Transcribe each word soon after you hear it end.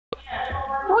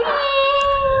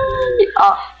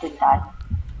side.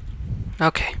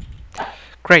 Okay.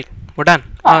 Great. We're done.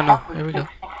 Oh no, here we go.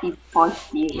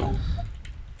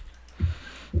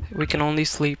 We can only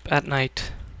sleep at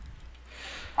night.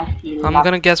 I'm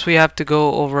gonna guess we have to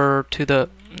go over to the...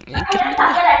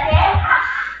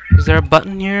 Is there a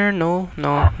button here? No,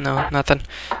 nothing.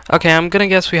 Okay, I'm gonna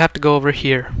guess we have to go over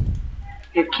here.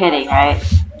 You're kidding, right?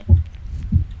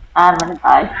 I'm gonna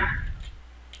die.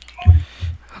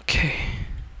 Okay.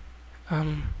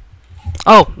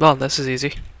 Oh, well, this is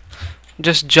easy.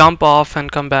 Just jump off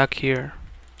and come back here.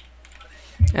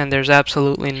 And there's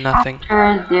absolutely nothing.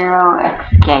 Chapter 0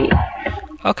 escape.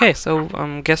 Okay, so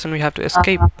I'm guessing we have to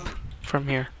escape from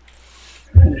here.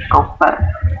 Go first.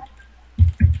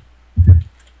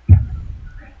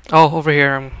 Oh, over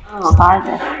here. Oh,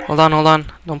 Hold on.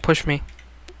 Don't push me.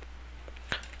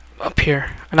 Up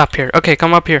here. And up here. Okay,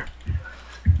 come up here.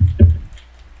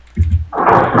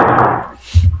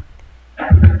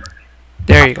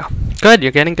 There you go. Good,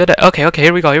 you're getting good at... Okay,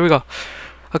 here we go.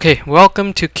 Okay,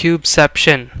 welcome to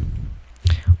Cubeception.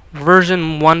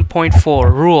 Version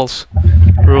 1.4.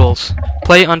 Rules.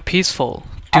 Play on peaceful.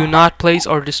 Do not place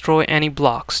or destroy any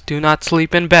blocks. Do not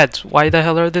sleep in beds. Why the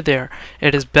hell are they there?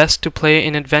 It is best to play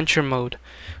in adventure mode.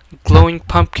 Glowing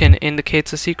pumpkin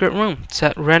indicates a secret room.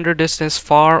 Set render distance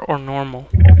far or normal.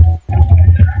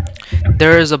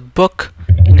 There is a book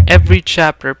in every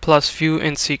chapter plus few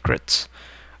in secrets.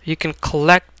 You can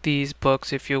collect these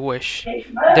books if you wish.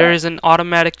 There is an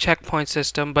automatic checkpoint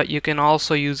system, but you can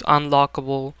also use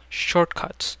unlockable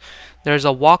shortcuts. There's a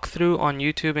walkthrough on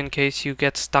YouTube in case you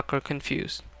get stuck or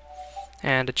confused.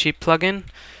 And a cheap plugin.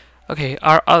 Okay,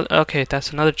 okay, that's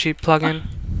another cheap plugin.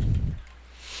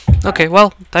 Okay,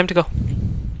 well, time to go.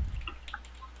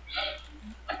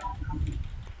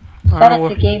 Set it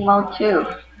to game mode 2.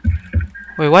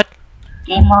 Wait, what?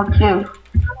 Game mode 2.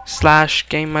 /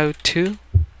 game mode 2?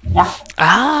 Yeah.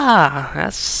 Ah,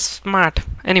 that's smart.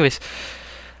 Anyways,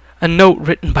 a note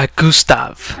written by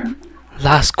Gustav.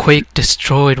 Last quake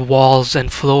destroyed walls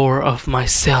and floor of my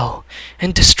cell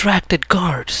and distracted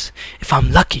guards. If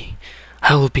I'm lucky,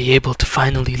 I will be able to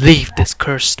finally leave this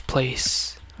cursed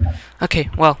place. Okay,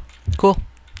 well, cool.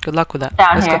 Good luck with that.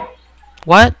 Down here. Go.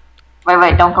 What?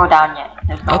 Wait, don't go down yet.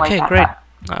 There's no way Okay, back great. up.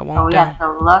 I won't So we down. have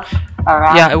to look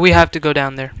around. Yeah, we have to go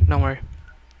down there. Don't worry.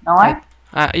 Nowhere?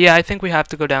 Yeah, I think we have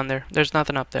to go down there. There's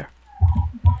nothing up there.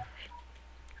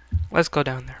 Let's go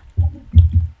down there.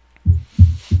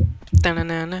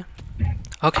 Da-na-na-na.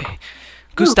 Okay.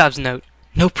 Gustav's note.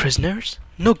 No prisoners?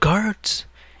 No guards?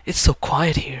 It's so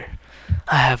quiet here.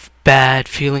 I have bad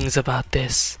feelings about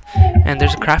this. And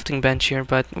there's a crafting bench here,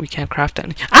 but we can't craft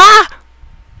any. Ah!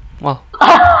 Well.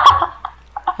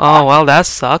 Oh, well, that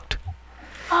sucked.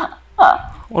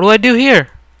 What do I do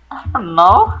here? I don't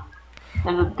know.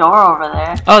 There's a door over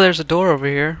there. Oh, there's a door over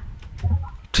here.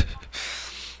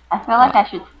 I feel like I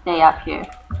should stay up here.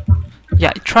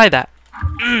 Yeah, try that.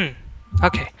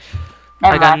 Okay.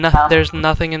 Never mind, no. There's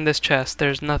nothing in this chest.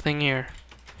 There's nothing here.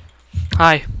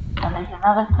 Hi. And there's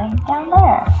another thing down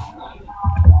there.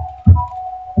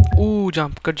 Ooh,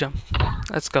 jump. Good jump.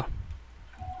 Let's go.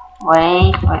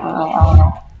 Wait. Oh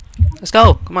no. Let's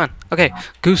go. Come on. Okay.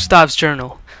 Gustav's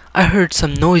journal. I heard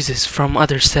some noises from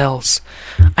other cells.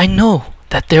 I know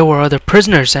that there were other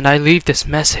prisoners, and I leave this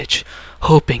message,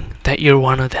 hoping that you're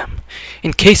one of them.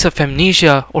 In case of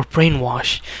amnesia or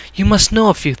brainwash, you must know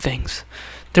a few things.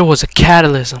 There was a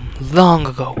catalysm long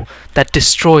ago that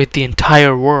destroyed the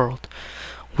entire world.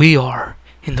 We are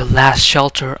in the last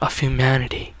shelter of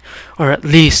humanity, or at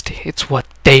least it's what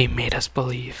they made us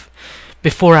believe.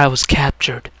 Before I was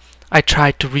captured, I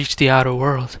tried to reach the outer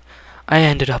world. I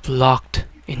ended up locked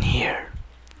in here.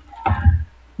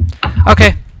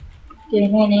 Okay.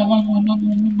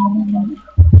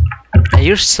 Now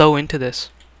you're so into this.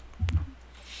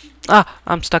 Ah,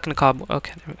 I'm stuck in a cobweb.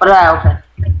 Okay. What did I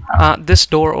open? This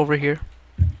door over here.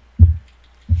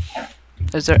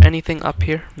 Is there anything up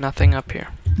here? Nothing up here.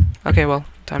 Okay, well,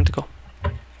 time to go.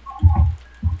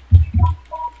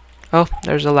 Oh,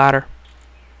 there's a ladder.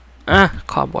 Ah,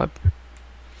 cobweb.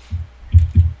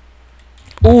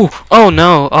 Ooh! Oh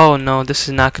no, this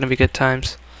is not gonna be good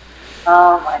times.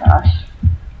 Oh my gosh.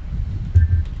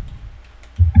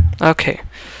 Okay,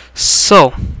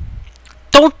 so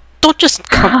don't just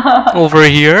come over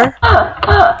here.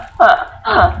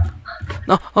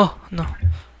 No, oh no,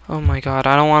 oh my god,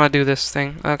 I don't want to do this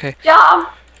thing. Okay, Jump!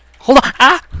 hold on.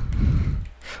 Ah!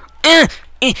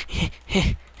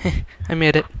 I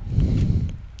made it.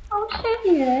 Oh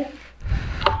shit!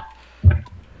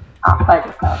 I'll fight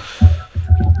yourself.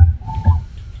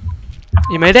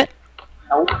 You made it?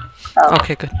 Nope. Oh.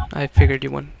 Okay, good. I figured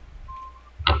you wouldn't.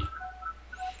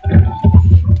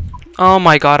 Oh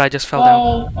my god, I just fell down.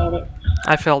 Yay, made it.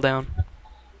 I fell down.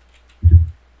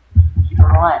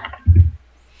 What?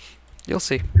 You'll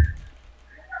see.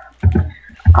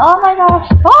 Oh my gosh.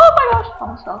 Oh my gosh.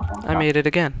 Almost fell. I made it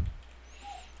again.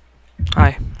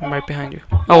 Hi, I'm right behind you.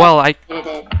 Oh well, Did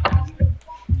it.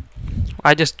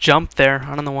 I just jumped there.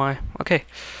 I don't know why. Okay.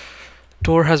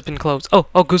 Door has been closed. Oh,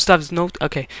 Gustav's note.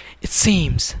 Okay. It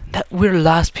seems that we're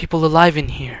last people alive in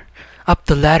here. Up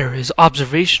the ladder is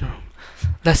observation room.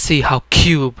 Let's see how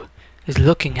Cube is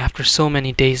looking after so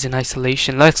many days in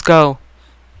isolation. Let's go.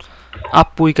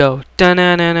 Up we go.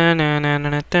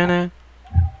 Da-na-na-na-na-na-na-na-na.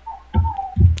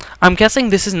 I'm guessing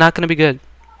this is not gonna be good.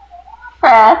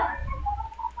 Press.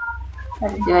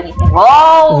 Doesn't do anything.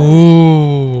 Whoa!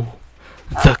 Ooh,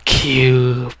 the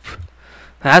cube.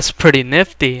 That's pretty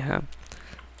nifty, huh?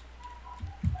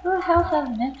 Who the hell says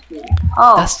nifty?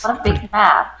 Oh, That's what a big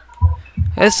map.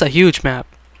 It's a huge map.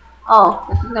 Oh,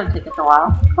 this is gonna take us a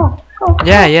while. Cool, cool.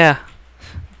 Yeah, yeah.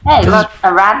 Hey, look,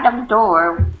 a random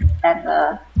door and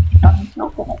don't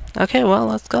open it. Okay, well,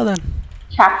 let's go then.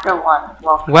 Chapter 1.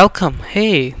 Welcome. Welcome.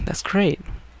 Hey, that's great.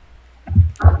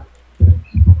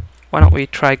 Why don't we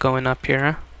try going up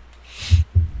here,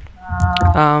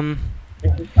 huh?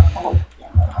 This is the whole thing.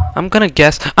 I'm gonna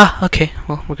guess. Ah, okay.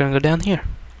 Well, we're gonna go down here.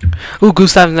 Ooh,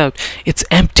 Gustav's note. It's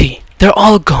empty. They're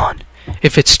all gone.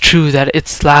 If it's true that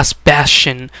it's last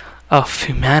bastion of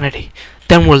humanity,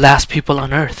 then we're last people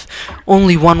on Earth.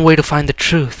 Only one way to find the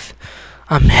truth.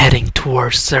 I'm heading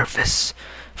towards surface.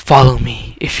 Follow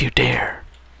me if you dare.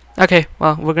 Okay,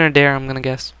 well, we're gonna dare, I'm gonna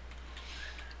guess.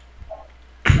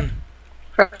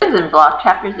 Prison block,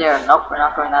 chapter 0. Nope, we're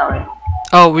not going that way.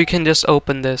 Oh, we can just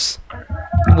open this.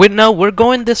 Wait, no, we're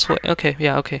going this way. Okay,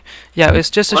 yeah, okay. Yeah, it's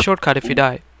just a shortcut if you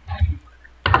die.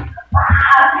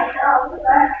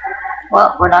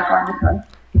 Well, we're not going this way.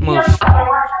 Move.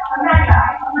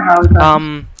 How are we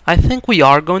going? I think we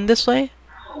are going this way.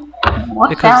 What's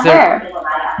because down there?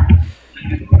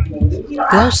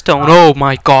 Glowstone, oh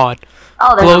my god.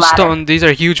 Oh, there's a ladder. Glowstone, these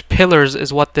are huge pillars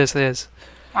is what this is.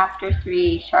 Chapter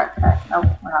 3, shortcut. Nope,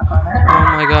 we're not going there.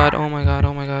 Oh my god, oh my god,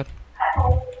 oh my god.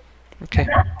 Okay.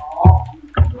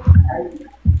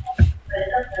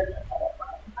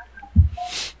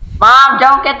 Mom,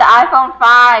 don't get the iPhone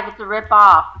 5. It's a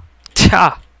rip-off.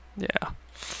 Tja. Yeah.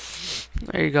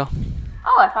 There you go.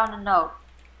 Oh, I found a note.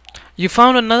 You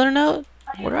found another note?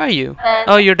 Where are you?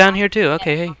 Oh, you're down here too.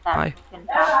 Okay, hey. Hi.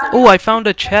 Oh, Oh, I found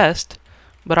a chest.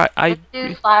 But I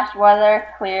do / weather,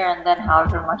 clear, and then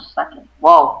however much second.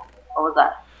 Whoa. What was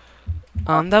that?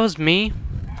 that was me.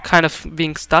 Kind of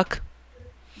being stuck.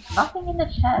 Nothing in the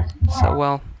chest. So,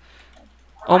 well.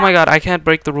 Oh my god, I can't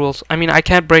break the rules. I mean, I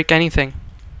can't break anything.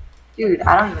 Dude,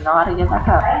 I don't even know how to get back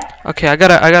up. Okay, I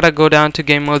gotta go down to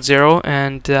game mode 0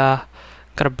 and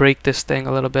gotta break this thing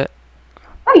a little bit.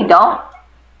 No, you don't.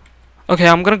 Okay,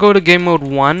 I'm gonna go to game mode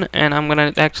 1 and I'm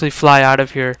gonna actually fly out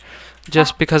of here,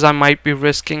 just because I might be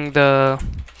risking the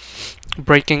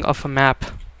breaking of a map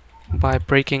by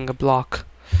breaking a block.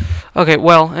 Okay,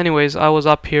 well, anyways, I was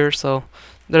up here, so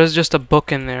there's just a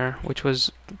book in there, which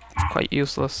was quite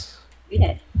useless. Read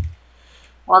it.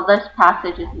 Well, this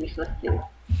passage is useless too.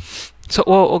 So,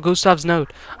 oh, Gustav's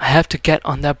note. I have to get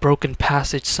on that broken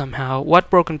passage somehow. What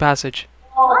broken passage?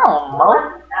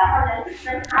 Oh,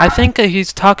 I think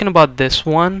he's talking about this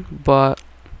one, but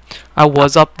I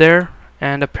was up there,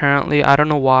 and apparently, I don't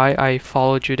know why I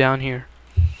followed you down here.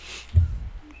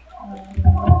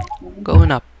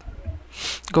 Going up.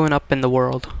 Going up in the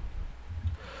world.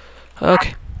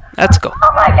 Okay, let's go.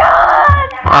 Oh my god!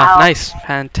 Ah, Ow. nice.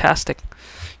 Fantastic.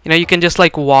 You know, you can just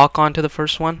like walk onto the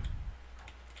first one.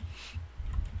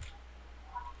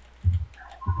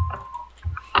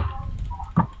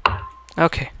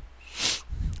 Okay.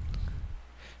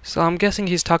 So I'm guessing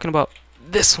he's talking about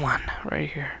this one right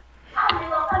here.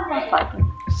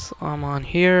 So I'm on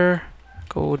here.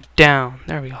 Go down.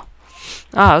 There we go.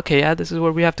 Ah, okay, yeah, this is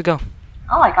where we have to go.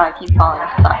 Oh my god, I keep falling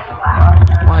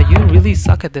stuck. Wow, you really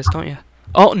suck at this, don't you?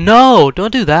 Oh, no!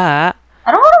 Don't do that!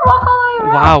 I don't want to walk all the way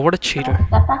around. Wow, what a cheater.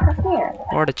 Step back up here.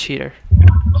 What a cheater.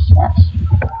 Yes.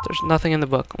 There's nothing in the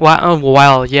book. Wow, oh,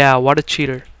 wow, yeah, what a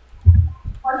cheater.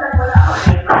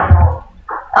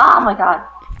 Oh my god.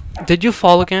 Did you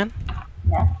fall again?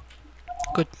 Yes.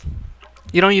 Good.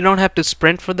 You don't have to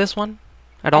sprint for this one?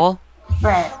 At all?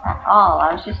 Sprint at all.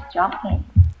 I was just jumping.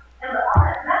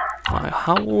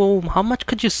 How much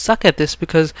could you suck at this?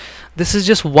 Because this is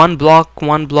just one block,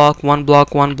 one block, one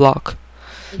block, one block.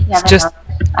 It's just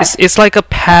it's like a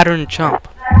pattern jump.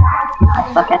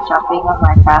 I suck at jumping on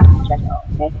Minecraft in general,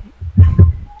 okay?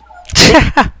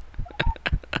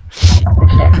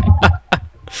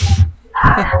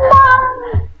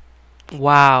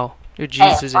 Wow. You're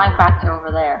Hey, it's Jesusing. flying back to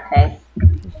over there, okay?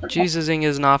 Jesusing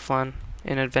is not fun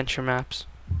in adventure maps.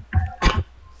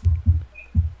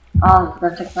 Oh,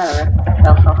 this is better. It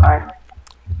felt so hard.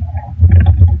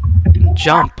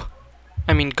 Jump.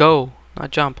 I mean go,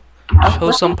 not jump. I Show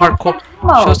was some looking at parkour. it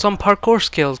slow. Show some parkour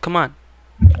skills. Come on.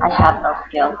 I have no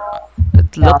skills.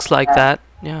 It looks like that.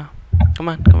 Yeah. Come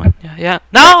on, come on. Yeah, yeah.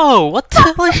 No! What the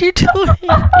hell are you doing?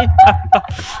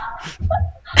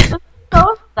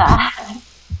 So sad.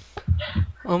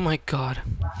 Oh my god.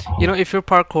 You know, if your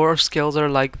parkour skills are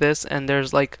like this and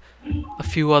there's like a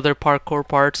few other parkour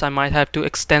parts, I might have to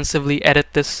extensively edit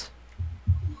this.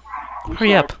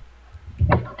 Hurry up. It's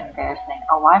embarrassing.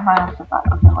 Oh, why am I on the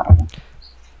button? Okay, whatever.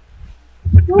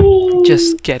 Whee!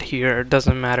 Just get here. It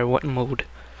doesn't matter what mode.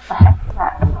 What the heck is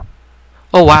that?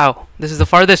 Oh wow. This is the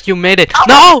farthest you made it.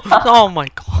 No! Oh my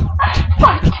god.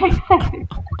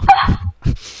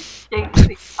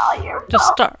 Just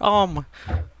start. Oh my.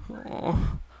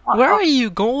 Oh. Where are you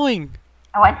going?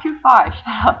 I went too far. Shut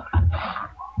up.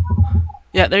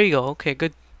 Yeah, there you go. Okay,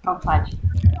 good. Don't punch.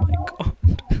 Oh my god.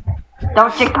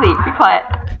 Don't jiggly. Be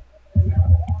quiet.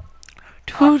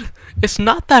 Dude, it's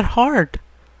not that hard.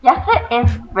 Yes, it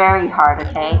is very hard,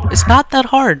 okay? It's not that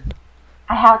hard.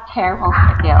 I have terrible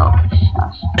skills.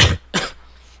 Shush.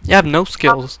 You have no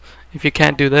skills if you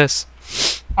can't do this.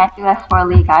 Can't do S4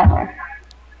 League either.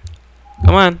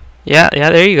 Come on. Yeah, yeah,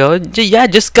 there you go. Yeah,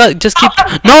 just keep.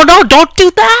 No, no, don't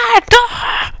do that!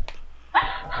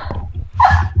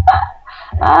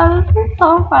 This is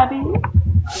so funny.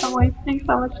 I'm wasting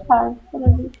so much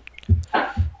time.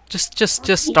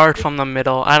 Just start from the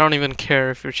middle. I don't even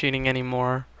care if you're cheating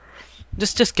anymore.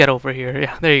 Just get over here.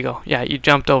 Yeah, there you go. Yeah, you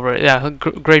jumped over it. Yeah,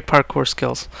 great parkour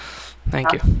skills.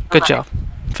 Thank you. Good job.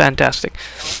 Fantastic.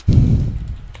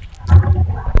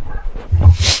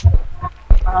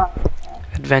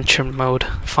 Adventure mode.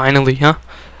 Finally, huh?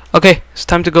 Okay, it's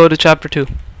time to go to chapter 2.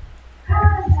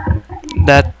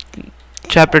 That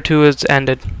chapter 2 is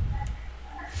ended.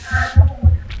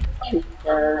 We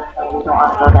don't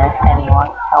want to go there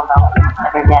anymore. Hell no.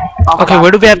 Never again. Oh, Okay,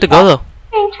 where do we have to go though?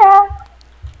 Petra.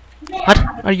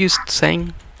 What are you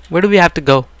saying? Where do we have to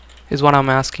go? Is what I'm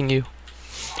asking you.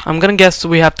 I'm gonna guess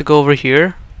we have to go over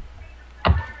here.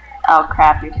 Oh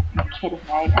crap, you're kidding,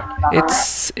 right?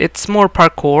 It's more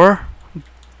parkour.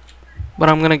 But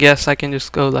I'm gonna guess I can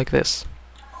just go like this.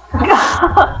 Okay,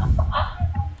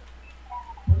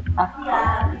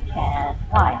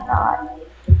 why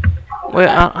not? Wait,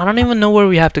 I don't even know where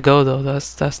we have to go though.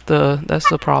 That's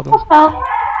the problem. Well,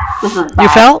 this is You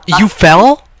bad. fell? You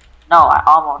fell? No, I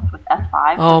almost with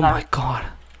F5. Oh my god.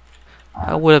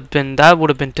 That would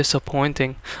have been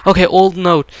disappointing. Okay, old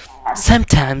note.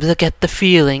 Sometimes I get the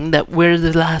feeling that we're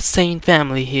the last sane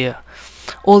family here.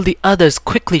 All the others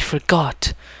quickly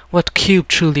forgot what Cube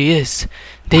truly is.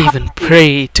 They even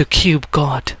pray to Cube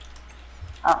God.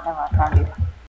 Oh, never mind.